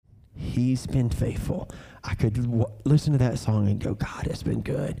He's been faithful. I could listen to that song and go, God has been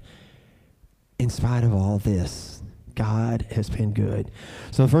good. In spite of all this, God has been good.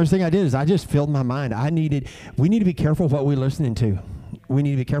 So the first thing I did is I just filled my mind. We need to be careful what we're listening to. We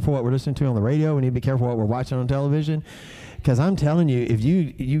need to be careful what we're listening to on the radio. We need to be careful what we're watching on television. Because I'm telling you, if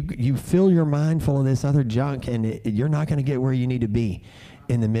you fill your mind full of this other junk, and you're not going to get where you need to be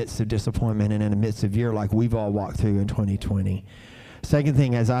in the midst of disappointment and in the midst of year like we've all walked through in 2020. Second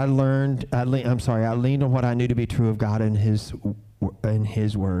thing, as I leaned on what I knew to be true of God and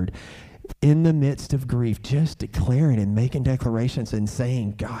His Word. In the midst of grief, just declaring and making declarations and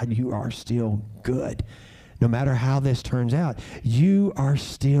saying, God, you are still good. No matter how this turns out, you are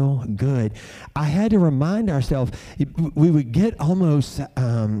still good. I had to remind ourselves, we would get almost,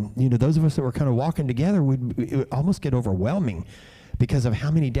 those of us that were kind of walking together, it would almost get overwhelming because of how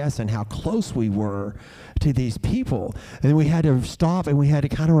many deaths and how close we were to these people. And we had to stop and we had to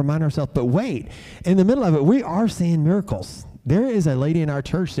kind of remind ourselves, but wait, in the middle of it, we are seeing miracles. There is a lady in our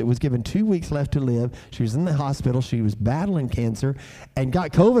church that was given 2 weeks left to live. She was in the hospital. She was battling cancer and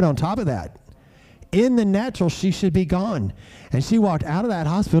got COVID on top of that. In the natural, she should be gone. And she walked out of that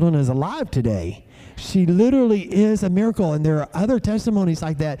hospital and is alive today. She literally is a miracle. And there are other testimonies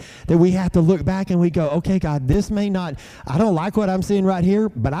like that we have to look back and we go, okay, God, I don't like what I'm seeing right here,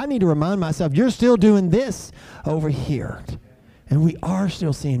 but I need to remind myself, you're still doing this over here. And we are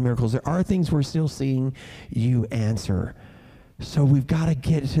still seeing miracles. There are things we're still seeing you answer. So we've got to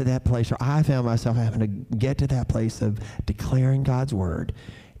get to that place, or I found myself having to get to that place of declaring God's word.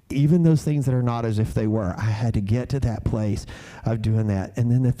 Even those things that are not as if they were, I had to get to that place of doing that. And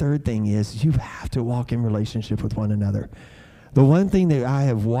then the third thing is you have to walk in relationship with one another. The one thing that I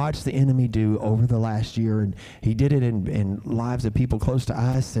have watched the enemy do over the last year, and he did it in lives of people close to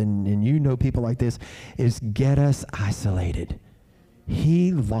us, and you know people like this, is get us isolated.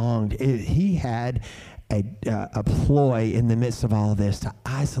 He had a ploy in the midst of all of this to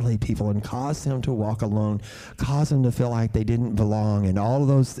isolate people and cause them to walk alone, cause them to feel like they didn't belong, and all of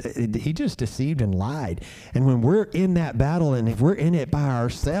those. He just deceived and lied. And when we're in that battle, and if we're in it by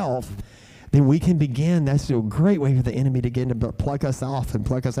ourselves, then we can begin. That's a great way for the enemy to begin to pluck us off and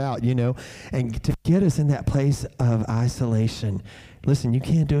pluck us out, and to get us in that place of isolation. Listen, you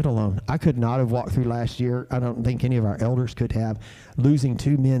can't do it alone. I could not have walked through last year. I don't think any of our elders could have, losing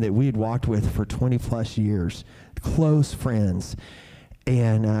 2 men that we had walked with for 20 plus years, close friends,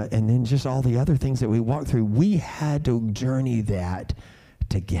 and then just all the other things that we walked through. We had to journey that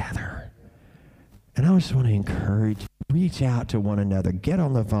together. And I just want to encourage you, reach out to one another, get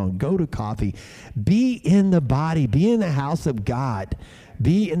on the phone, go to coffee, be in the body, be in the house of God.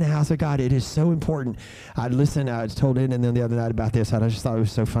 Be in the house of God. It is so important. I was told in and then the other night about this. I just thought it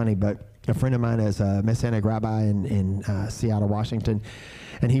was so funny, but a friend of mine is a Messianic rabbi in Seattle, Washington,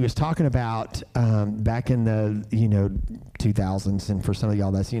 and he was talking about back in the 2000s, and for some of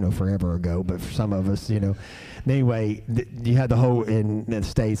y'all that's forever ago, but for some of us, anyway, you had the whole in the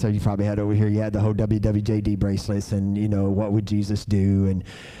States, so you probably had over here. You had the whole WWJD bracelets, and what would Jesus do,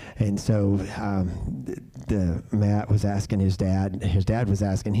 and so Matt was asking his dad. His dad was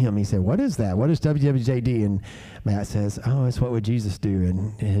asking him. He said, "What is that? What is WWJD?" And Matt says, "Oh, it's what would Jesus do?"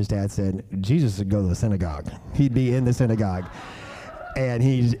 And his dad said, "Jesus would go to the synagogue. He'd be in the synagogue." And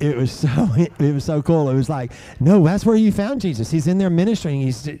it was so cool. It was like, no, that's where you found Jesus. He's in there ministering.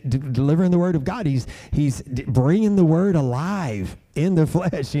 He's delivering the word of God. He's bringing the word alive in the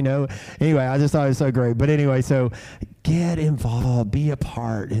flesh, Anyway, I just thought it was so great. But anyway, so get involved, be a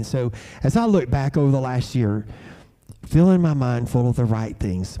part. And so as I look back over the last year, filling my mind full of the right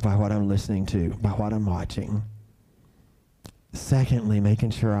things by what I'm listening to, by what I'm watching. Secondly,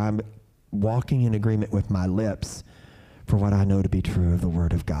 making sure I'm walking in agreement with my lips for what I know to be true of the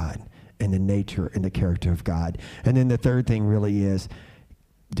Word of God and the nature and the character of God. And then the third thing really is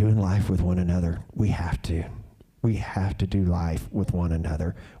doing life with one another. We have to. We have to do life with one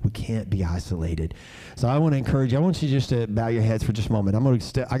another. We can't be isolated. So I want to encourage you. I want you just to bow your heads for just a moment.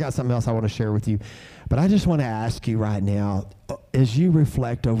 I got something else I want to share with you. But I just want to ask you right now, as you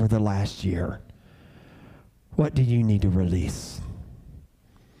reflect over the last year, what do you need to release?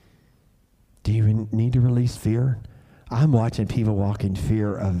 Do you need to release fear? I'm watching people walk in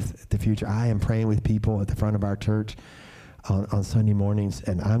fear of the future. I am praying with people at the front of our church on Sunday mornings,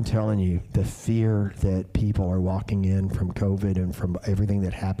 and I'm telling you, the fear that people are walking in from COVID and from everything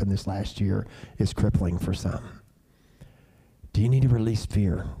that happened this last year is crippling for some. Do you need to release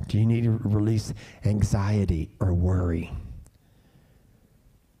fear? Do you need to release anxiety or worry?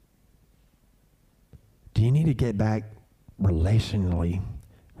 Do you need to get back relationally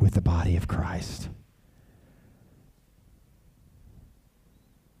with the body of Christ?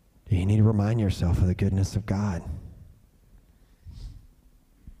 You need to remind yourself of the goodness of God.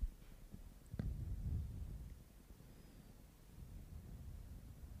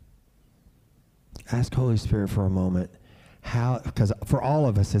 Ask Holy Spirit for a moment, because for all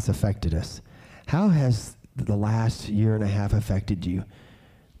of us, it's affected us. How has the last year and a half affected you?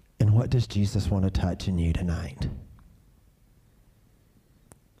 And what does Jesus want to touch in you tonight?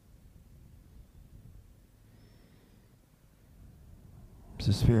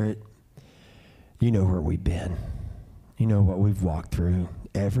 So, Spirit, you know where we've been. You know what we've walked through.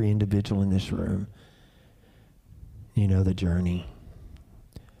 Every individual in this room. You know the journey.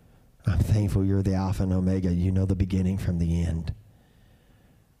 I'm thankful you're the Alpha and Omega. You know the beginning from the end.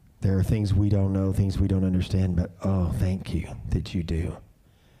 There are things we don't know, things we don't understand, but oh, thank you that you do.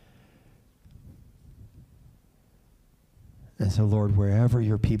 And so, Lord, wherever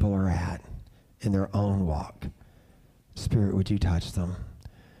your people are at in their own walk, Spirit, would you touch them?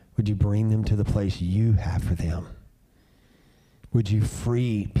 Would you bring them to the place you have for them? Would you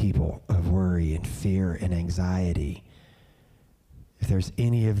free people of worry and fear and anxiety? If there's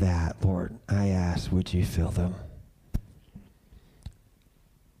any of that, Lord, I ask, would you fill them?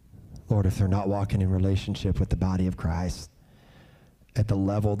 Lord, if they're not walking in relationship with the body of Christ at the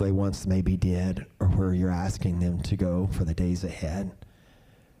level they once maybe did, or where you're asking them to go for the days ahead,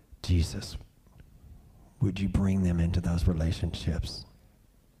 Jesus, would you bring them into those relationships?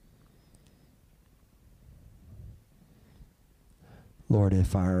 Lord,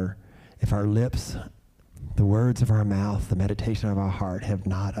 if our lips, the words of our mouth, the meditation of our heart have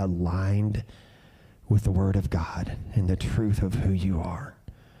not aligned with the Word of God and the truth of who you are,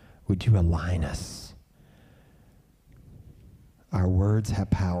 would you align us? Our words have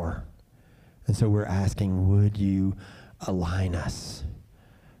power. And so we're asking, would you align us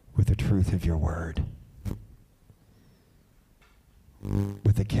with the truth of your word?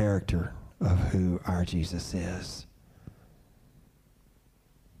 With the character of who our Jesus is.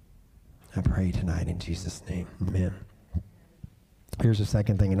 I pray tonight in Jesus' name. Amen. Here's the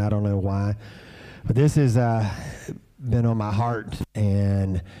second thing, and I don't know why, but this has been on my heart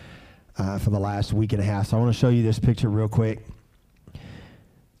and for the last week and a half. So I want to show you this picture real quick.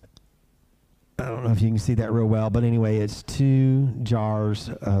 I don't know if you can see that real well, but anyway, it's 2 jars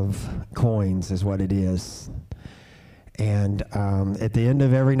of coins is what it is. And at the end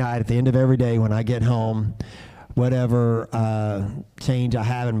of every night, at the end of every day, when I get home, whatever change I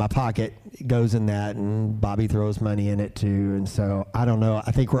have in my pocket goes in that, and Bobby throws money in it too. And so I don't know.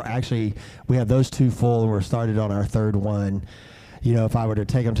 I think we have those 2 full, and we're started on our 3rd one. You know, if I were to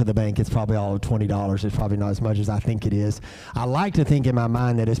take them to the bank, it's probably all of $20. It's probably not as much as I think it is. I like to think in my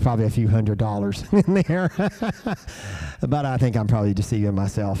mind that it's probably a few $100s in there. But I think I'm probably deceiving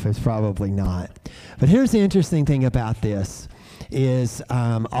myself. It's probably not. But here's the interesting thing about this is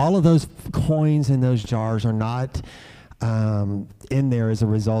all of those coins in those jars are not in there as a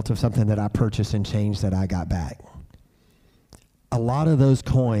result of something that I purchased and change that I got back. A lot of those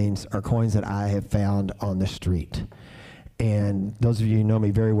coins are coins that I have found on the street. And those of you who know me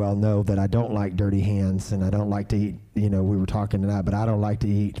very well know that I don't like dirty hands, and I don't like to eat, we were talking tonight, but I don't like to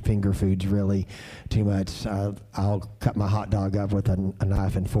eat finger foods really too much. I'll cut my hot dog up with a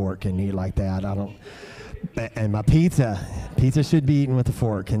knife and fork and eat like that. And my pizza should be eaten with a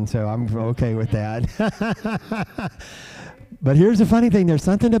fork, and so I'm okay with that. But here's the funny thing. There's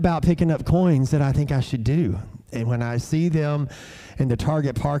something about picking up coins that I think I should do. And when I see them in the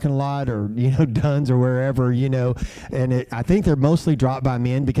Target parking lot or, Dunn's or wherever, and I think they're mostly dropped by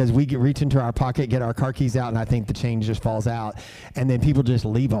men because we reach into our pocket, get our car keys out, and I think the change just falls out. And then people just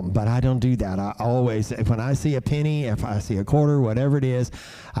leave them. But I don't do that. I always, when I see a penny, if I see a quarter, whatever it is,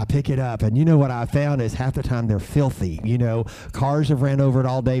 I pick it up. And what I found is half the time they're filthy. Cars have ran over it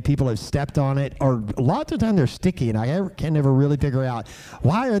all day. People have stepped on it. Or lots of times they're sticky. And I can never really figure out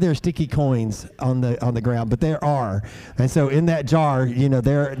why are there sticky coins on the ground. But there are. And so in that jar,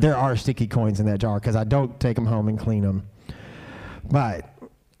 there are sticky coins in that jar because I don't take them home and clean them. But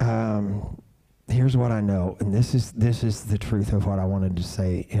here's what I know, and this is the truth of what I wanted to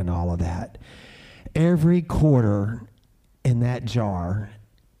say in all of that. Every quarter in that jar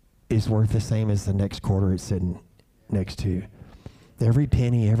is worth the same as the next quarter it's sitting next to. Every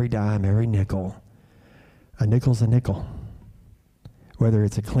penny, every dime, every nickel. A nickel's a nickel. Whether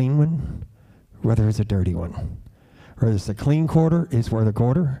it's a clean one, whether it's a dirty one. Whether it's a clean quarter, it's worth a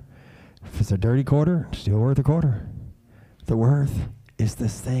quarter. If it's a dirty quarter, it's still worth a quarter. The worth is the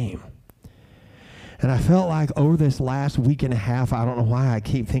same. And I felt like over this last week and a half, I don't know why I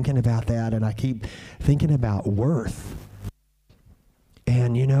keep thinking about that, and I keep thinking about worth.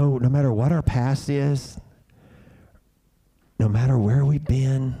 And no matter what our past is, no matter where we've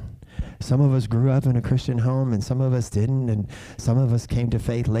been, Some of us grew up in a Christian home and some of us didn't, and some of us came to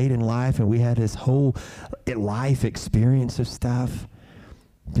faith late in life and we had this whole life experience of stuff.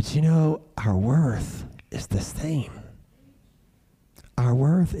 But you know, our worth is the same. Our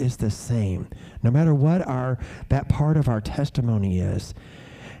worth is the same, no matter what that part of our testimony is.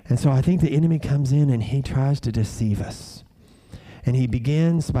 And so I think the enemy comes in and he tries to deceive us. And he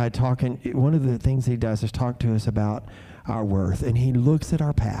begins by talking, one of the things he does is talk to us about our worth. And he looks at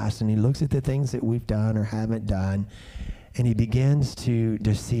our past and he looks at the things that we've done or haven't done. And he begins to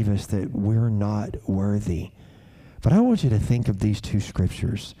deceive us that we're not worthy. But I want you to think of these two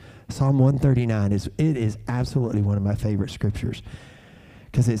scriptures. Psalm 139 is absolutely one of my favorite scriptures.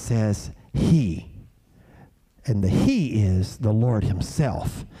 Because it says, He, and the He is the Lord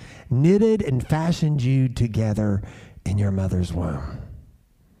himself, knitted and fashioned you together in your mother's womb.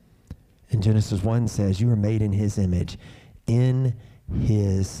 And Genesis 1 says, you are made in his image, in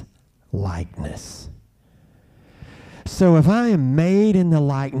his likeness. So if I am made in the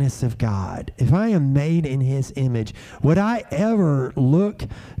likeness of God, if I am made in his image, would I ever look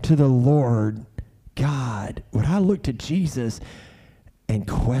to the Lord God? Would I look to Jesus and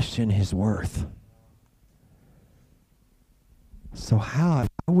question his worth? So how, if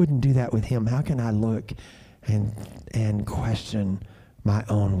I wouldn't do that with him, how can I look and question my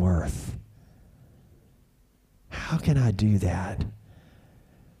own worth? How can I do that?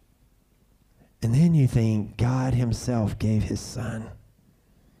 And then you think God himself gave his son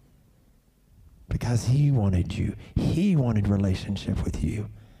because he wanted you. He wanted relationship with you.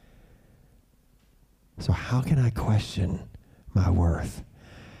 So how can I question my worth?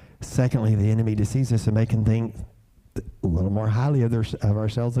 Secondly, the enemy deceives us and making think a little more highly of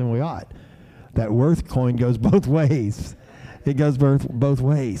ourselves than we ought. That worth coin goes both ways. It goes both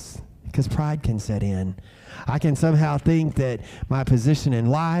ways because pride can set in. I can somehow think that my position in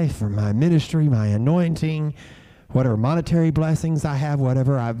life or my ministry, my anointing, whatever monetary blessings I have,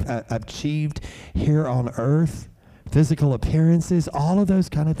 whatever I've achieved here on earth, physical appearances, all of those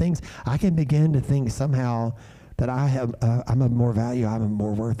kind of things, I can begin to think somehow that I'm of more value, I'm of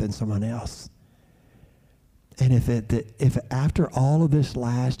more worth than someone else. And if after all of this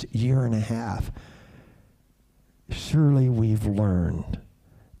last year and a half, surely we've learned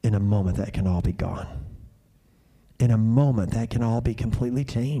in a moment that can all be gone. In a moment that can all be completely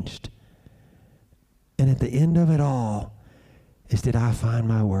changed. And at the end of it all is, did I find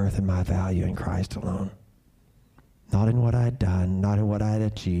my worth and my value in Christ alone? Not in what I had done, not in what I had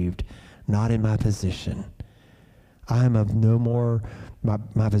achieved, not in my position. I am of no more,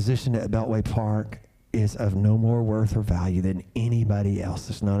 my position at Beltway Park is of no more worth or value than anybody else.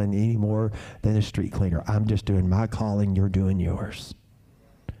 It's not any more than a street cleaner. I'm just doing my calling, you're doing yours.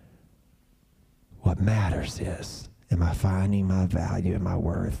 What matters is, am I finding my value and my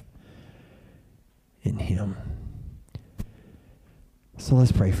worth in him? So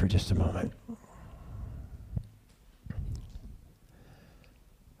let's pray for just a moment.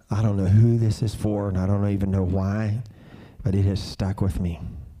 I don't know who this is for, and I don't even know why, but it has stuck with me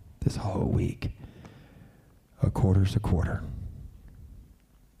this whole week. A quarter's a quarter.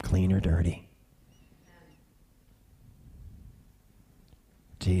 Clean or dirty.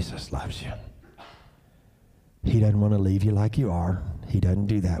 Jesus loves you. He doesn't want to leave you like you are. He doesn't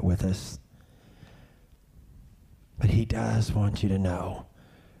do that with us. But he does want you to know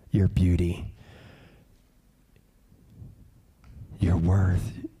your beauty, your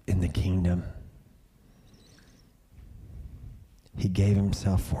worth in the kingdom. He gave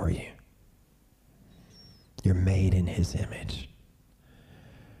himself for you. You're made in his image.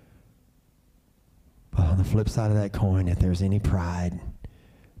 But on the flip side of that coin, if there's any pride,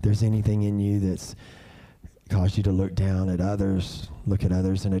 if there's anything in you that's caused you to look down at others, look at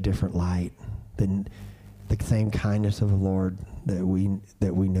others in a different light, then the same kindness of the Lord that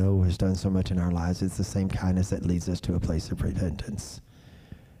we know has done so much in our lives, it's the same kindness that leads us to a place of repentance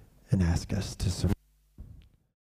and ask us to surrender.